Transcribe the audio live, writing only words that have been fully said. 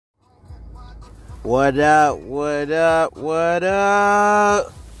What up, what up, what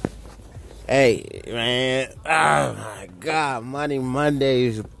up? Hey, man. Oh, my God. Money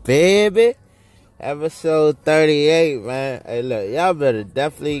Mondays, baby. Episode 38, man. Hey, look. Y'all better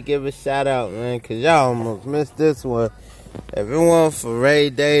definitely give a shout out, man, because y'all almost missed this one. If it wasn't for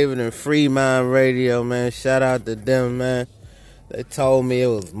Ray David and Free Mind Radio, man, shout out to them, man. They told me it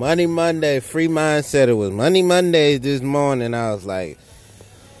was Money Monday. Free Mind said it was Money Mondays this morning. I was like,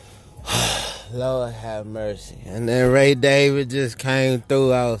 Lord have mercy. And then Ray David just came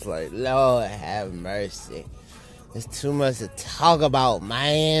through. I was like, Lord have mercy. There's too much to talk about,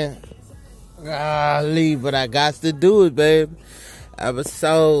 man. Golly, but I got to do it, baby.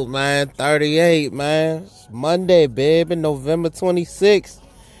 Episode, man, 38, man. It's Monday, baby, November 26th.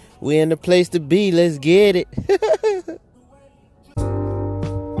 We in the place to be. Let's get it.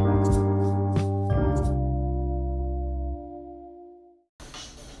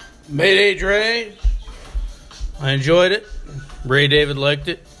 Mayday Dre. I enjoyed it. Ray David liked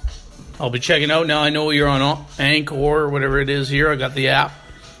it. I'll be checking out now. I know you're on Anchor or whatever it is here. I got the app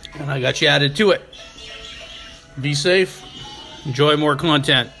and I got you added to it. Be safe. Enjoy more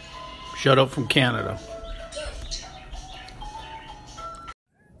content. Shout out from Canada.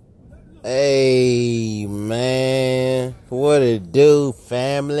 Hey, man. What it do,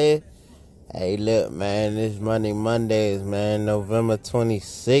 family? Hey, look, man, this Money Mondays, man, November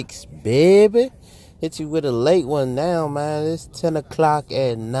 26th, baby. Hit you with a late one now, man. It's 10 o'clock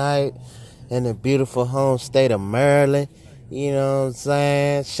at night in the beautiful home state of Maryland. You know what I'm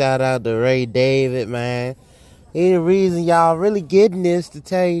saying? Shout out to Ray David, man. He the reason y'all really getting this, to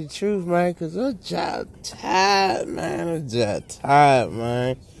tell you the truth, man, because I'm just tired, man. I'm just tired,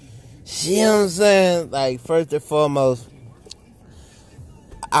 man. See what I'm saying? Like, first and foremost,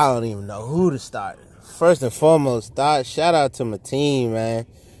 I don't even know who to start. First and foremost, shout out to my team, man.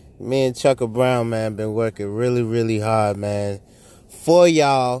 Me and Chucker Brown, man, been working really, really hard, man. For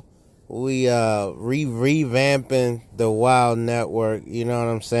y'all, we revamping the Wild Network, you know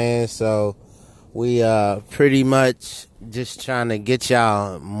what I'm saying? So we pretty much just trying to get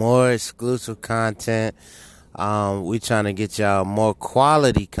y'all more exclusive content. We trying to get y'all more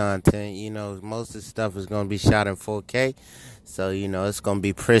quality content. You know, most of the stuff is going to be shot in 4K. So, you know, it's going to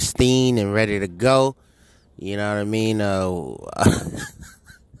be pristine and ready to go. You know what I mean? I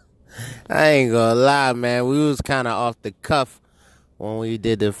ain't going to lie, man. We was kind of off the cuff when we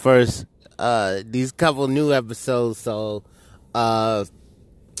did the first, these couple new episodes. So,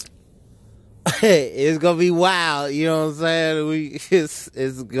 it's going to be wild. You know what I'm saying?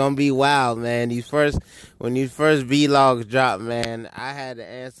 It's going to be wild, man. When these first vlogs dropped, man, I had to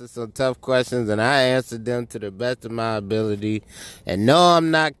answer some tough questions, and I answered them to the best of my ability. And no, I'm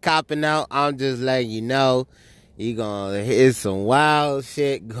not copping out. I'm just letting you know, you're going to hear some wild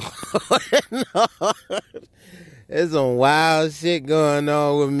shit going on. There's some wild shit going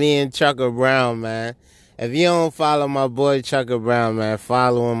on with me and Chucker Brown, man. If you don't follow my boy Chucker Brown, man,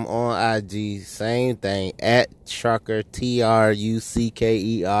 follow him on IG. Same thing, at Trucker,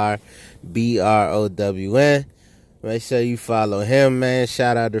 TruckerBrown. Make sure you follow him, man.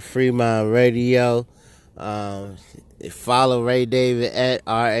 Shout out to Free Mind Radio. Follow Ray David at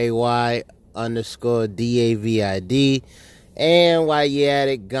RAY_DAVID. And while you at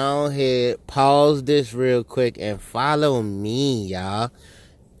it, go ahead, pause this real quick and follow me, y'all,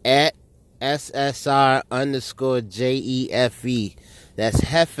 at SSR_JEFE. That's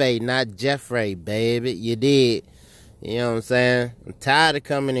Hefe, not Jeffrey, baby. You did. You know what I'm saying? I'm tired of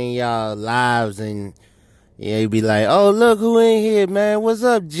coming in y'all lives and you be like, oh, look who in here, man. What's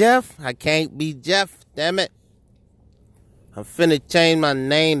up, Jeff? I can't be Jeff, damn it. I'm finna change my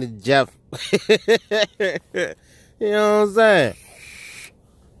name to Jeff. You know what I'm saying?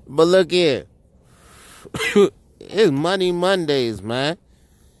 But look here. It's Money Mondays, man.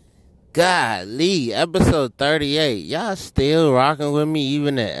 Golly, episode 38. Y'all still rocking with me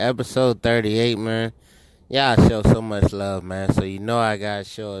even at episode 38, man. Y'all show so much love, man. So you know I gotta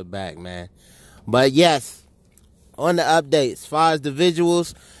show it back, man. But yes, on the updates, as far as the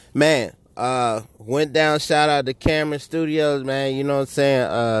visuals, man, went down, shout out to Cameron Studios, man. You know what I'm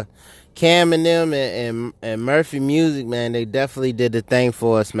saying? Cam and them and Murphy Music, man, they definitely did the thing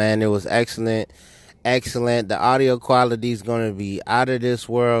for us, man. It was excellent. The audio quality is going to be out of this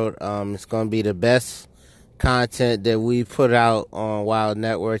world. It's going to be the best content that we put out on Wild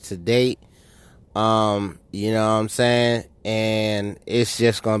Network to date. You know what I'm saying? And it's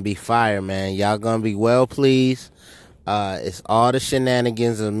just going to be fire, man. Y'all going to be well pleased. It's all the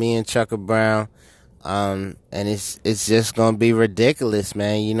shenanigans of me and Chucker Brown. And it's just going to be ridiculous,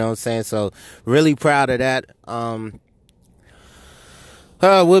 man. You know what I'm saying? So really proud of that.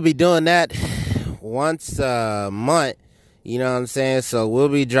 We'll be doing that once a month. You know what I'm saying? So we'll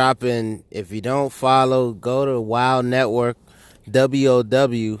be dropping. If you don't follow, go to Wow Network,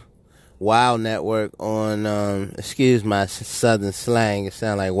 WOW Wow Network on. Excuse my southern slang. It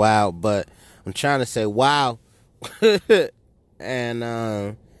sounds like wow, but I'm trying to say wow.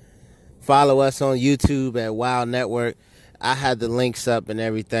 And follow us on YouTube at Wow Network. I had the links up and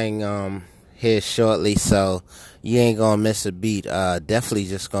everything here shortly, so you ain't gonna miss a beat. Definitely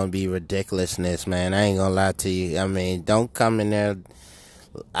just gonna be ridiculousness, man. I ain't gonna lie to you. I mean, don't come in there.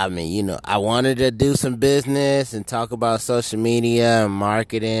 I mean, you know, I wanted to do some business and talk about social media and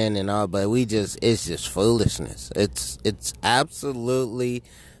marketing and all, but it's just foolishness. It's absolutely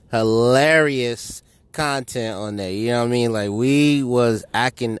hilarious content on there. You know what I mean? Like, we was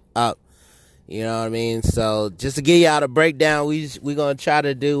acting up. You know what I mean? So just to give y'all the breakdown, we're gonna try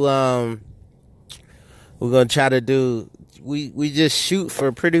to do we just shoot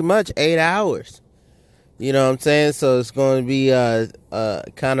for pretty much 8 hours. You know what I'm saying? So it's going to be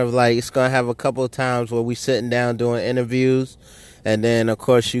kind of like, it's going to have a couple of times where we sitting down doing interviews, and then of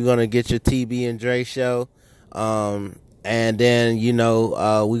course you're going to get your TB and Dre show. And then, you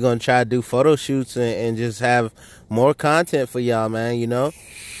know, we're going to try to do photo shoots and just have more content for y'all, man, you know.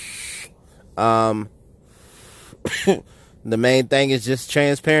 The main thing is just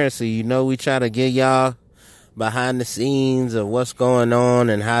transparency. You know, we try to get y'all behind the scenes of what's going on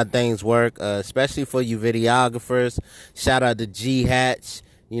and how things work, especially for you videographers. Shout out to G Hatch,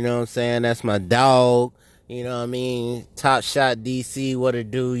 you know what I'm saying? That's my dog. You know what I mean? Top Shot DC, what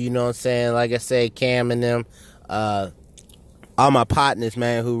it do, you know what I'm saying? Like I said, Cam and them, all my partners,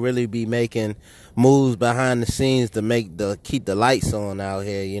 man, who really be making moves behind the scenes to keep the lights on out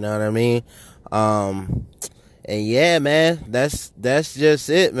here, you know what I mean? And yeah, man, that's just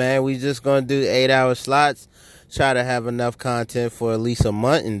it, man. We just gonna do 8-hour slots, try to have enough content for at least a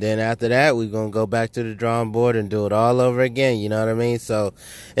month, and then after that we're gonna go back to the drawing board and do it all over again, you know what I mean? So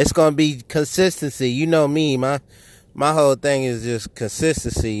it's gonna be consistency. You know me, my whole thing is just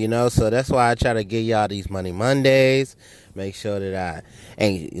consistency, you know. So that's why I try to give y'all these Money Mondays, make sure that I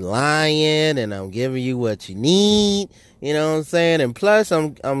ain't lying and I'm giving you what you need, you know what I'm saying? And plus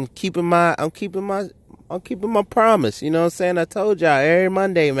I'm keeping my promise, you know what I'm saying? I told y'all every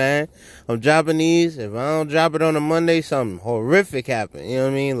Monday, man, I'm dropping these. If I don't drop it on a Monday, something horrific happen, you know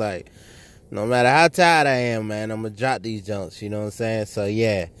what I mean? Like, no matter how tired I am, man, I'm gonna drop these junks, you know what I'm saying? So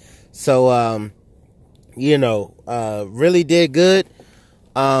yeah. So you know, really did good.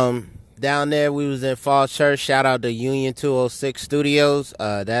 Down there we was in Falls Church. Shout out to Union 206 Studios.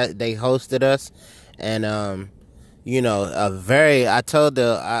 That they hosted us. And you know, I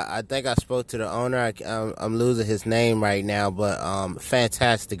think I spoke to the owner. I'm losing his name right now, but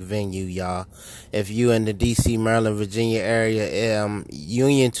fantastic venue, y'all. If you in the DC, Maryland, Virginia area,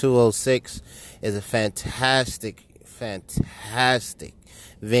 Union 206 is a fantastic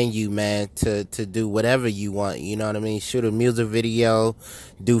venue, man, to do whatever you want, you know what I mean? Shoot a music video,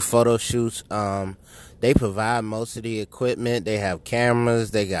 do photo shoots. They provide most of the equipment. They have cameras,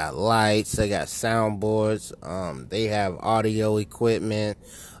 they got lights, they got soundboards, they have audio equipment,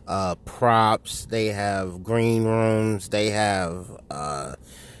 props, they have green rooms, they have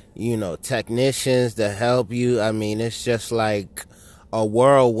you know, technicians to help you. I mean, it's just like a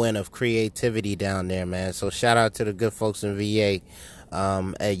whirlwind of creativity down there, man. So shout out to the good folks in VA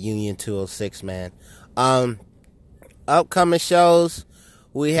at Union 206, man. Upcoming shows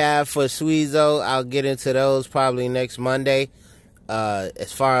we have for Sweezo, I'll get into those probably next Monday.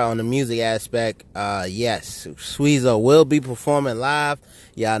 As far on the music aspect, yes, Sweezo will be performing live.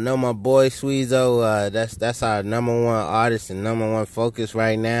 Y'all know my boy Sweezo. That's our number one artist and number one focus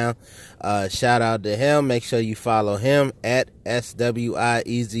right now. Shout out to him. Make sure you follow him at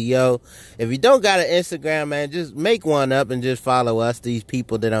SWIEZO. If you don't got an Instagram, man, just make one up and just follow us, these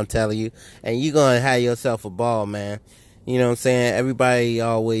people that I'm telling you, and you're gonna have yourself a ball, man. You know what I'm saying? Everybody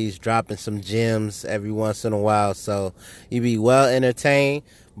always dropping some gems every once in a while, so you be well entertained.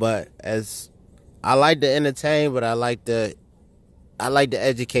 But as I like to entertain, but I like to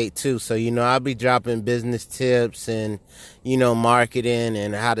educate too. So, you know, I'll be dropping business tips and, you know, marketing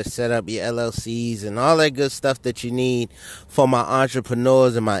and how to set up your LLCs and all that good stuff that you need for my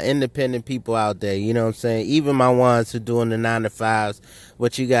entrepreneurs and my independent people out there. You know what I'm saying? Even my ones who doing the 9-to-5s,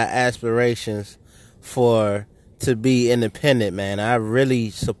 but you got aspirations to be independent, man. I really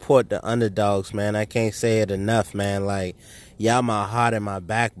support the underdogs, man. I can't say it enough, man. Like, y'all my heart and my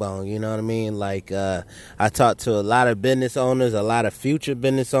backbone, you know what I mean? Like, I talk to a lot of business owners, a lot of future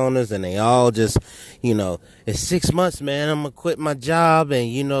business owners, and they all just, you know, it's 6 months, man, I'm gonna quit my job, and,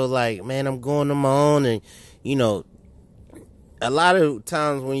 you know, like, man, I'm going on my own, and, you know, a lot of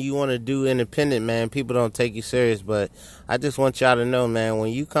times when you want to do independent, man, people don't take you serious. But I just want y'all to know, man,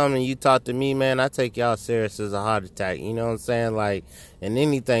 when you come and you talk to me, man, I take y'all serious as a heart attack. You know what I'm saying? Like, and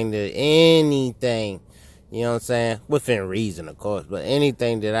anything, you know what I'm saying? Within reason, of course, but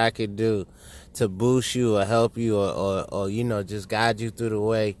anything that I could do to boost you or help you or you know, just guide you through the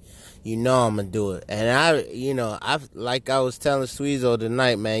way, you know I'm gonna do it. And I like I was telling Sweezo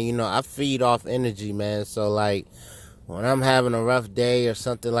tonight, man, you know, I feed off energy, man. So like when I'm having a rough day or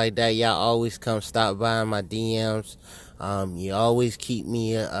something like that, y'all always come stop by in my DMs. You always keep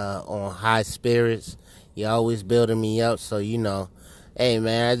me on high spirits. You always building me up. So, you know, hey,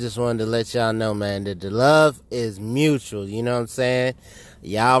 man, I just wanted to let y'all know, man, that the love is mutual. You know what I'm saying?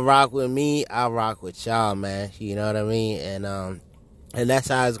 Y'all rock with me, I rock with y'all, man. You know what I mean? And that's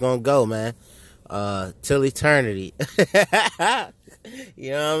how it's gonna go, man. Till eternity.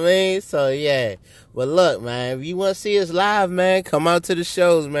 You know what I mean? So, yeah. But look, man, if you want to see us live, man, come out to the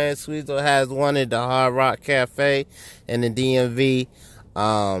shows, man. Sweezo has one at the Hard Rock Cafe in the DMV.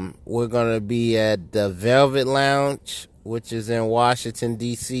 We're going to be at the Velvet Lounge, which is in Washington,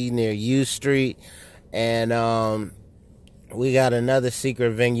 D.C., near U Street. And we got another secret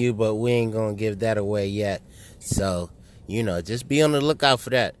venue, but we ain't going to give that away yet. So, you know, just be on the lookout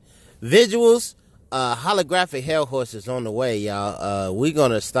for that. Visuals. Holographic Hell Horse is on the way, y'all. We're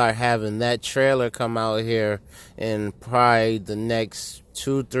going to start having that trailer come out here in probably the next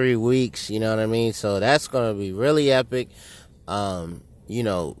 2-3 weeks, you know what I mean? So that's going to be really epic. You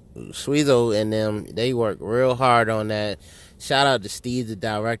know, Sweezo and them, they work real hard on that. Shout out to Steve, the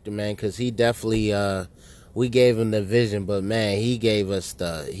director, man, because he definitely, we gave him the vision, but man, he gave us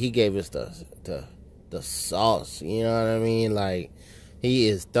the sauce, you know what I mean? Like, he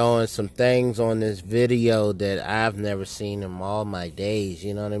is throwing some things on this video that I've never seen in all my days.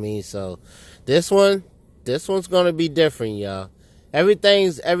 You know what I mean? So this one's gonna be different, y'all.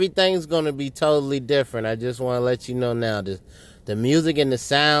 Everything's gonna be totally different. I just want to let you know now. The music and the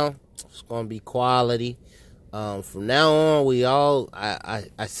sound is gonna be quality. From now on,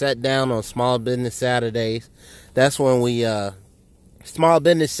 I sat down on Small Business Saturdays. That's when we Small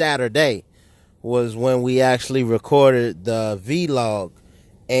Business Saturday was when we actually recorded the vlog,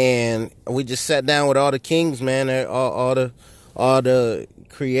 and we just sat down with all the kings, man, all the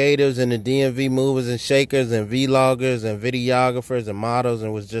creators and the DMV movers and shakers and vloggers and videographers and models,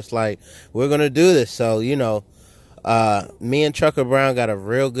 and was just like, we're gonna do this. So, you know, me and Trucker Brown got a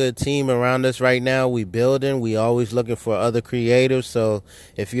real good team around us right now. We building. We always looking for other creatives. So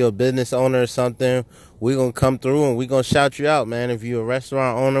if you're a business owner or something, we're going to come through and we're going to shout you out, man. If you're a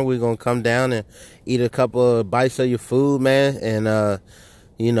restaurant owner, we're going to come down and eat a couple of bites of your food, man. And,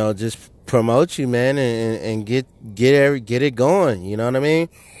 you know, just promote you, man, and get it going. You know what I mean?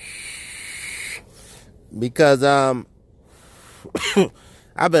 Because, I've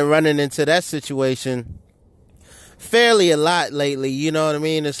been running into that situation fairly a lot lately, you know what I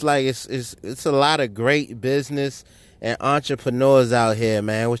mean? It's like it's a lot of great business and entrepreneurs out here,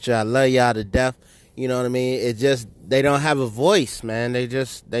 man, which I love y'all to death. You know what I mean? It just, they don't have a voice, man. They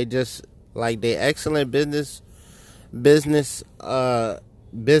just like, they excellent business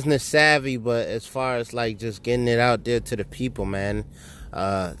savvy, but as far as like just getting it out there to the people, man,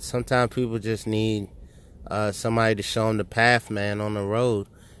 sometimes people just need somebody to show them the path, man, on the road.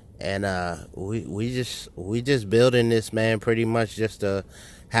 And we just building this, man, pretty much just to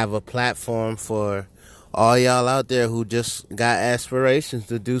have a platform for all y'all out there who just got aspirations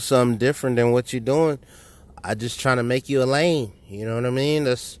to do something different than what you're doing. I just trying to make you a lane. You know what I mean?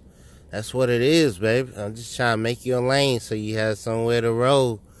 That's what it is, babe. I'm just trying to make you a lane so you have somewhere to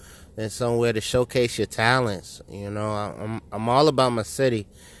roll and somewhere to showcase your talents. You know, I'm all about my city.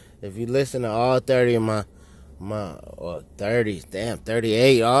 If you listen to all 30 of my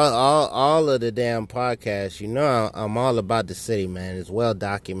 38, all of the damn podcasts, you know, I'm all about the city, man. It's well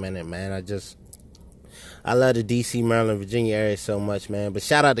documented, man. I love the DC, Maryland, Virginia area so much, man. But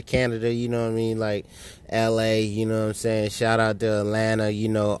shout out to Canada, you know what I mean? Like LA, you know what I'm saying? Shout out to Atlanta, you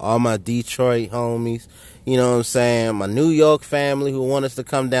know, all my Detroit homies, you know what I'm saying? My New York family who want us to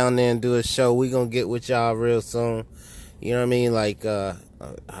come down there and do a show. We gonna get with y'all real soon. You know what I mean? Like, I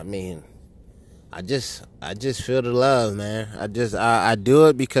just feel the love, man. I do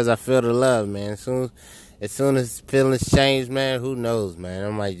it because I feel the love, man. As soon as feelings change, man, who knows, man?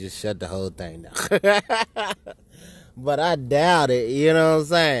 I might just shut the whole thing down. But I doubt it, you know what I'm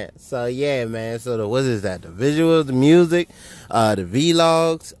saying? So, yeah, man. So, what is that? The visuals, the music, the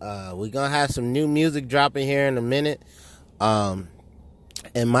vlogs. We're going to have some new music dropping here in a minute. And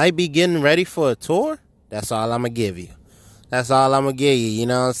might be getting ready for a tour. That's all I'm going to give you. That's all I'm gonna give you. You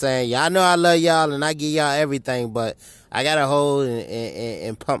know what I'm saying? Y'all know I love y'all and I give y'all everything, but I gotta hold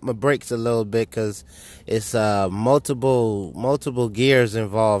and pump my brakes a little bit because it's multiple gears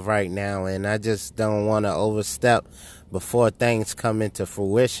involved right now, and I just don't want to overstep before things come into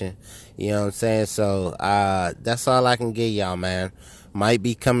fruition. You know what I'm saying? So that's all I can give y'all, man. Might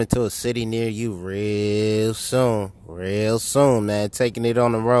be coming to a city near you real soon, man. Taking it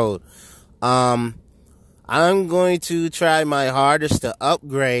on the road. I'm going to try my hardest to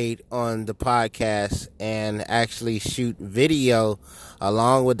upgrade on the podcast and actually shoot video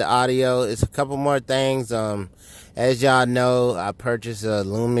along with the audio. It's a couple more things. As y'all know, I purchased a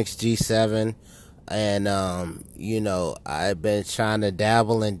Lumix G7, and I've been trying to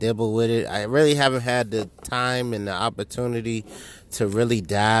dabble and dibble with it. I really haven't had the time and the opportunity to really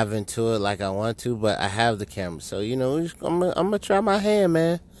dive into it like I want to, but I have the camera, so I'm gonna try my hand,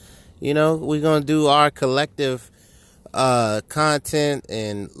 man. We're going to do our collective content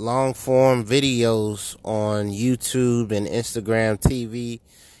and long-form videos on YouTube and Instagram TV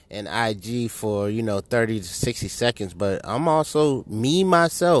and IG for, 30 to 60 seconds. But I'm also me,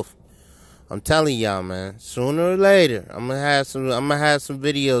 myself. I'm telling y'all, man, sooner or later, I'm going to have some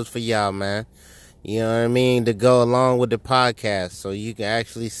videos for y'all, man. You know what I mean? To go along with the podcast so you can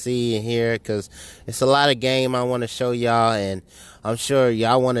actually see and hear it, because it's a lot of game I want to show y'all, and I'm sure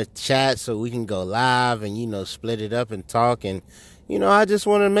y'all want to chat so we can go live and, split it up and talk. And, I just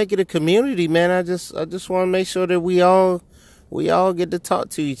want to make it a community, man. I just want to make sure that we all get to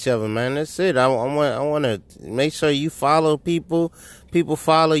talk to each other, man. That's it. I want to make sure you follow people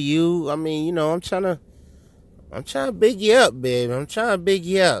follow you. I mean, I'm trying to big you up, baby. I'm trying to big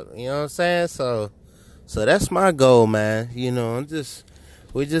you up. You know what I'm saying? So that's my goal, man.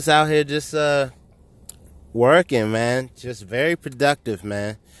 We're just out here just working, man. Just very productive,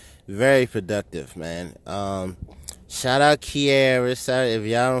 man. Very productive, man. Shout out Kiara. If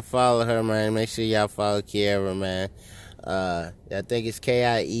y'all don't follow her, man, make sure y'all follow Kiara, man. I think it's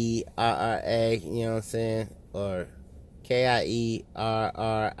Kiera, you know what I'm saying? Or Kierrie.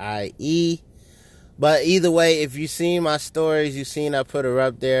 But either way, if you seen my stories, you seen I put her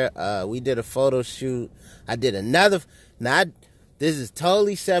up there. We did a photo shoot. I did another. This is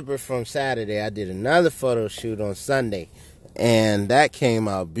totally separate from Saturday. I did another photo shoot on Sunday, and that came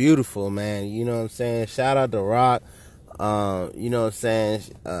out beautiful, man. You know what I'm saying? Shout out to Rock. You know what I'm saying?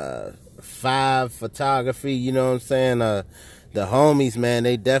 5 Photography. You know what I'm saying? The homies, man,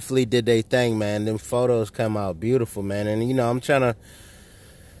 they definitely did their thing, man. Them photos come out beautiful, man. And I'm trying to.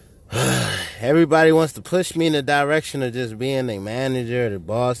 Everybody wants to push me in the direction of just being a manager, the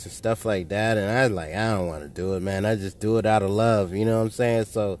boss, and stuff like that. And I was like, I don't want to do it, man. I just do it out of love. You know what I'm saying?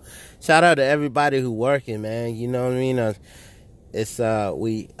 So, shout out to everybody who working, man. You know what I mean?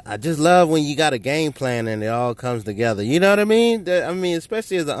 I just love when you got a game plan and it all comes together. You know what I mean?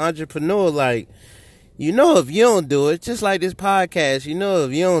 Especially as an entrepreneur, like, if you don't do it, just like this podcast, if you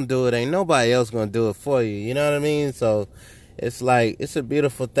don't do it, ain't nobody else gonna do it for you. You know what I mean? So. It's like, it's a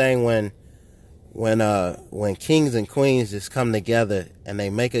beautiful thing when kings and queens just come together and they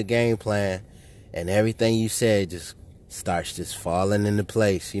make a game plan and everything you said just starts just falling into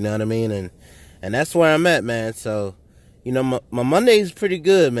place. You know what I mean? And that's where I'm at, man. So, my Monday is pretty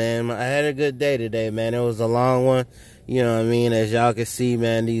good, man. I had a good day today, man. It was a long one. You know what I mean? As y'all can see,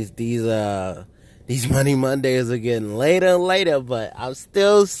 man, these Money Mondays are getting later and later, but I'm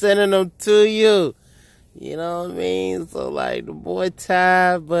still sending them to you. You know what I mean? So, like, the boy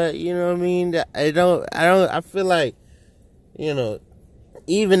tired, but, you know what I mean? I feel like,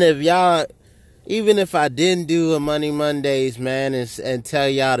 even if I didn't do a Money Mondays, man, and tell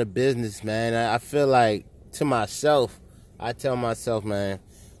y'all the business, man, I feel like, to myself, I tell myself, man,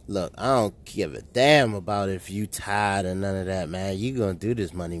 look, I don't give a damn about if you tired or none of that, man. You gonna do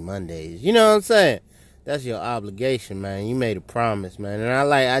this Money Mondays. You know what I'm saying? That's your obligation, man. You made a promise, man. And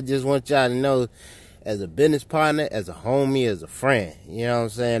I just want y'all to know, as a business partner, as a homie, as a friend, you know what I'm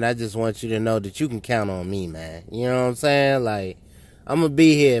saying? I just want you to know that you can count on me, man. You know what I'm saying? Like, I'm going to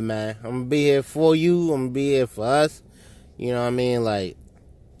be here, man. I'm going to be here for you. I'm going to be here for us. You know what I mean? Like,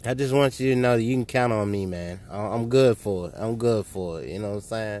 I just want you to know that you can count on me, man. I'm good for it. I'm good for it. You know what I'm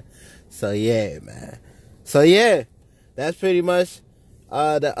saying? So, yeah, man. So, yeah, that's pretty much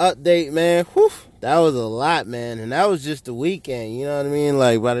the update, man. Whew. That was a lot, man, and that was just the weekend, you know what I mean?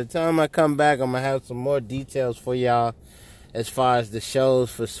 Like, by the time I come back, I'm going to have some more details for y'all as far as the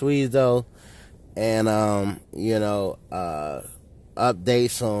shows for Sweezo and,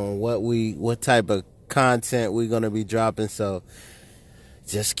 updates on what type of content we're going to be dropping. So,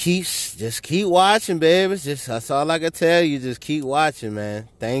 just keep watching, baby. That's all I can tell you. Just keep watching, man.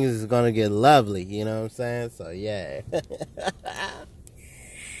 Things is gonna get lovely. You know what I'm saying? So yeah.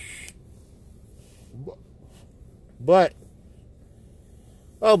 But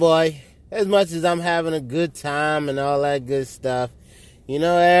oh boy, as much as I'm having a good time and all that good stuff,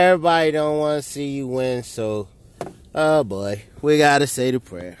 everybody don't want to see you win. So, oh boy, we gotta say the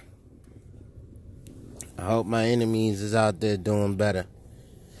prayer. I hope my enemies is out there doing better.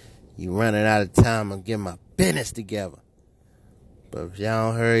 You running out of time, I'm getting my business together. But if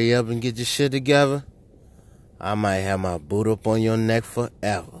y'all don't hurry up and get your shit together, I might have my boot up on your neck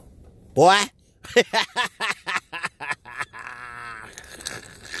forever. Boy!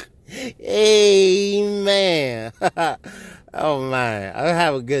 Hey, man. Oh, man. I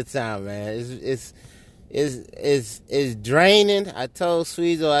have a good time, man. It's draining. I told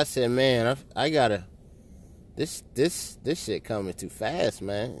Sweezo, I said, man, I gotta... This shit coming too fast,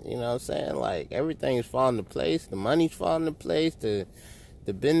 man. You know what I'm saying? Like, everything's falling into place. The money's falling into place. The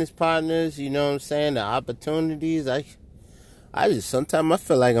business partners, you know what I'm saying? The opportunities. I just, sometimes I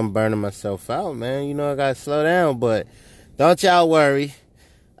feel like I'm burning myself out, man. I gotta slow down. But don't y'all worry.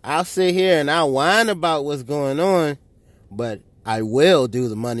 I'll sit here and I'll whine about what's going on. But I will do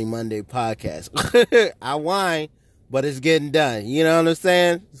the Money Monday podcast. I whine. But it's getting done. You know what I'm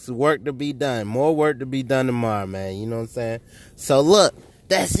saying? It's work to be done. More work to be done tomorrow, man. You know what I'm saying? So, look.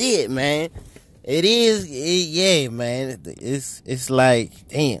 That's it, man. Yeah, man. It's like,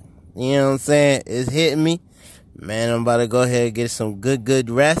 damn. You know what I'm saying? It's hitting me. Man, I'm about to go ahead and get some good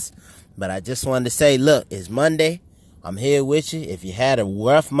rest. But I just wanted to say, look, it's Monday. I'm here with you. If you had a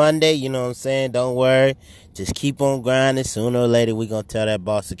rough Monday, you know what I'm saying? Don't worry. Just keep on grinding. Sooner or later, we're going to tell that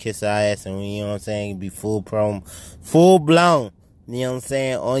boss to kiss our ass. And, you know what I'm saying? Be full blown. You know what I'm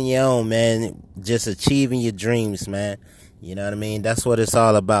saying? On your own, man. Just achieving your dreams, man. You know what I mean? That's what it's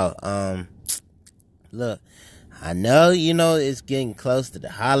all about. Look, I know, it's getting close to the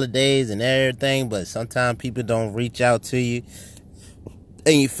holidays and everything. But sometimes people don't reach out to you.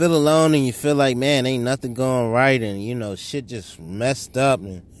 And you feel alone and you feel like, man, ain't nothing going right. And, shit just messed up.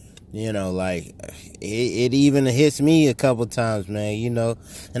 And, like, it even hits me a couple times, man,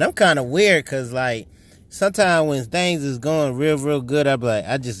 And I'm kind of weird because, like, sometimes when things is going real good,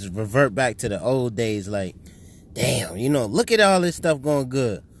 I just revert back to the old days. Like, damn, look at all this stuff going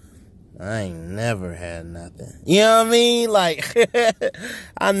good. I ain't never had nothing. You know what I mean? Like,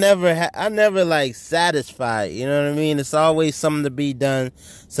 I never like satisfied. You know what I mean? It's always something to be done,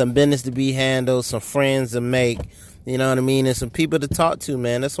 some business to be handled, some friends to make. You know what I mean? And some people to talk to,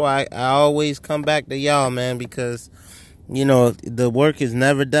 man. That's why I always come back to y'all, man, because, the work is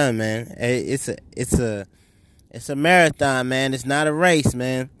never done, man. It's a marathon, man. It's not a race,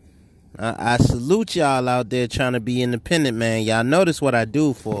 man. I salute y'all out there trying to be independent, man. Y'all notice what I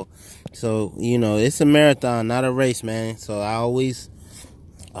do for. So, it's a marathon, not a race, man. So I always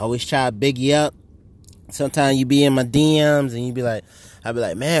try to big you up. Sometimes you be in my DMs and you be like, I be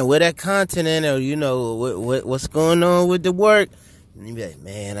like, man, where that content in? Or, what's going on with the work? And you be like,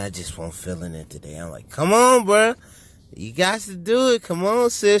 man, I just won't feeling it today. I'm like, come on, bro. You got to do it. Come on,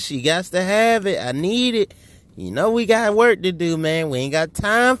 sis. You got to have it. I need it. We got work to do, man. We ain't got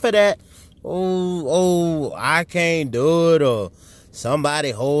time for that. Oh, I can't do it. Or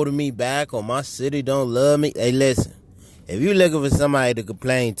somebody holding me back. Or my city don't love me. Hey, listen. If you looking for somebody to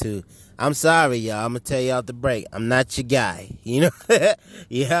complain to, I'm sorry, y'all. I'm going to tell you off the break. I'm not your guy. You know what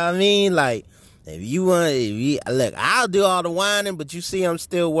I mean? Like, look, I'll do all the whining, but you see I'm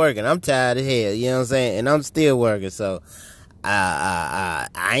still working. I'm tired of hell. You know what I'm saying? And I'm still working. So, I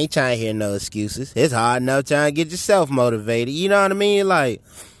ain't trying to hear no excuses. It's hard enough trying to get yourself motivated. You know what I mean? Like,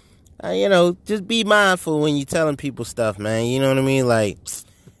 just be mindful when you're telling people stuff, man. You know what I mean? Like,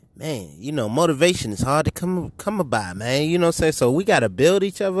 man, motivation is hard to come about, man. You know what I'm saying? So we got to build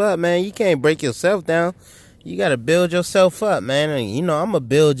each other up, man. You can't break yourself down. You got to build yourself up, man. And, I'm going to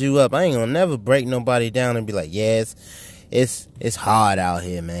build you up. I ain't going to never break nobody down and be like, yes, it's hard out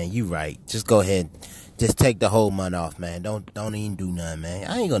here, man. You right. Just go ahead. Just take the whole month off, man. Don't even do nothing, man.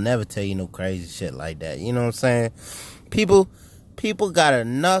 I ain't going to never tell you no crazy shit like that. You know what I'm saying? People got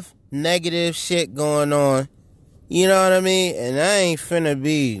enough negative shit going on. You know what I mean? And I ain't finna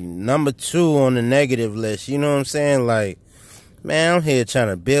be number 2 on the negative list. You know what I'm saying? Like, man, I'm here trying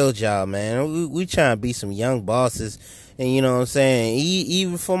to build y'all, man. We trying to be some young bosses. And you know what I'm saying?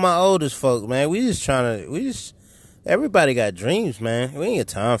 Even for my oldest folk, man, everybody got dreams, man. We ain't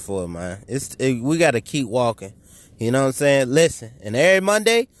got time for it, man. We got to keep walking. You know what I'm saying? Listen, and every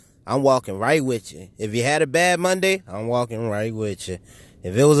Monday, I'm walking right with you. If you had a bad Monday, I'm walking right with you.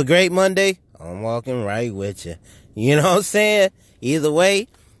 If it was a great Monday, I'm walking right with you. You know what I'm saying? Either way,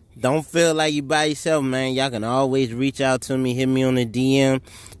 don't feel like you by yourself, man. Y'all can always reach out to me. Hit me on the DM.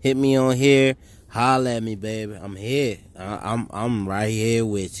 Hit me on here. Holla at me, baby. I'm here. I'm right here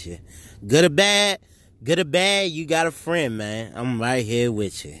with you. Good or bad, you got a friend, man. I'm right here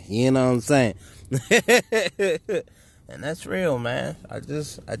with you. You know what I'm saying? And that's real, man. I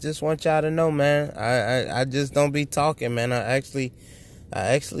just want y'all to know, man. I just don't be talking, man. I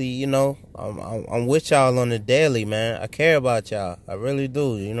actually, you know, I'm with y'all on the daily, man. I care about y'all. I really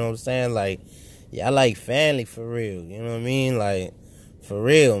do. You know what I'm saying? Like, y'all like family for real. You know what I mean? Like, for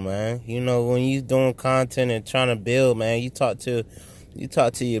real, man. You know, when you doing content and trying to build, man, you talk to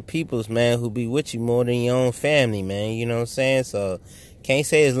your peoples, man, who be with you more than your own family, man. You know what I'm saying? So, can't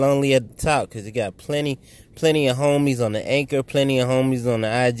say it's lonely at the top, because you got plenty of homies on the Anchor, plenty of homies on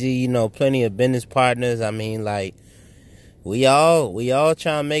the IG, you know, plenty of business partners. I mean, like, we all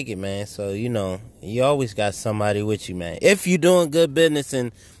trying to make it, man. So, you know, you always got somebody with you, man. If you doing good business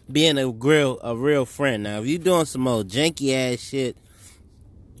and being a real friend. Now, if you doing some old janky ass shit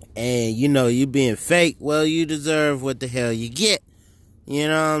and, you know, you being fake, well, you deserve what the hell you get. You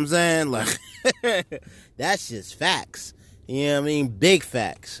know what I'm saying? Like, that's just facts. You know what I mean? Big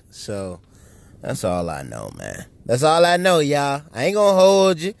facts. So, that's all I know, man. That's all I know, y'all. I ain't gonna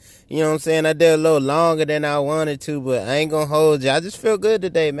hold you. You know what I'm saying? I did a little longer than I wanted to, but I ain't gonna hold you. I just feel good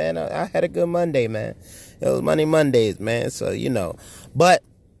today, man. I had a good Monday, man. It was Money Mondays, man. So, you know. But,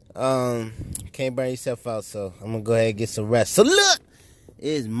 can't burn yourself out, so I'm gonna go ahead and get some rest. So, look!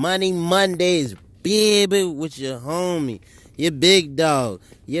 It's Money Mondays, baby, with your homie. Your big dog.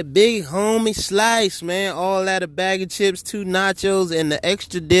 Your big homie Slice, man. All that, a bag of chips, 2 nachos, and the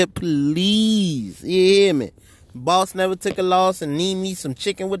extra dip, please. You hear me? Boss never took a loss and need me some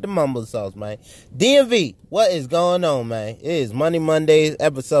chicken with the mumbo sauce, man. DMV, what is going on, man? It is Money Mondays,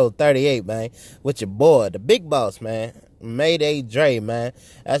 episode 38, man. With your boy, the big boss, man. Mayday Dre, man.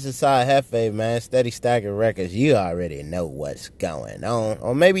 That's the side Hefe, man. Steady stacking records. You already know what's going on.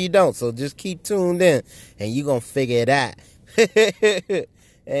 Or maybe you don't, so just keep tuned in and you gonna figure it out.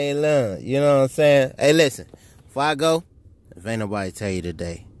 Hey, look, you know what I'm saying? Hey, listen, before I go, if ain't nobody tell you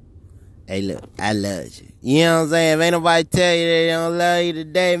today, hey, look, I love you. You know what I'm saying? If ain't nobody tell you they don't love you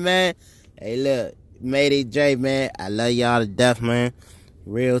today, man, hey, look, Mayday Dre, man, I love y'all to death, man.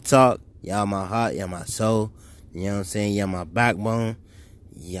 Real talk, y'all my heart, y'all my soul. You know what I'm saying? Y'all my backbone.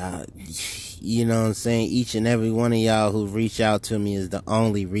 Y'all, you know what I'm saying? Each and every one of y'all who reach out to me is the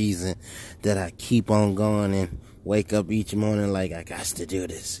only reason that I keep on going and wake up each morning like I got to do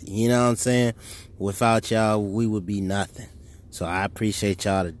this. You know what I'm saying? Without y'all, we would be nothing. So I appreciate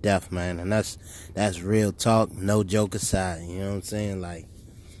y'all to death, man. And that's real talk, no joke aside. You know what I'm saying? Like,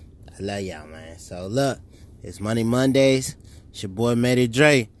 I love y'all, man. So look, it's Money Mondays. It's your boy Mayday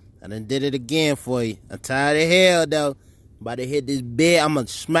Dre. I done did it again for you. I'm tired of hell, though. About to hit this bed. I'm going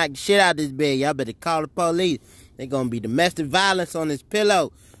to smack the shit out of this bed. Y'all better call the police. They going to be domestic violence on this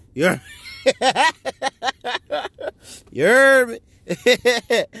pillow. You heard You heard me?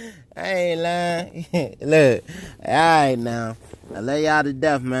 I ain't lying. Look. All right, now. I love y'all to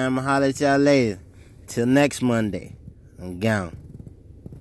death, man. I'm going to holler at y'all later. Till next Monday. I'm gone.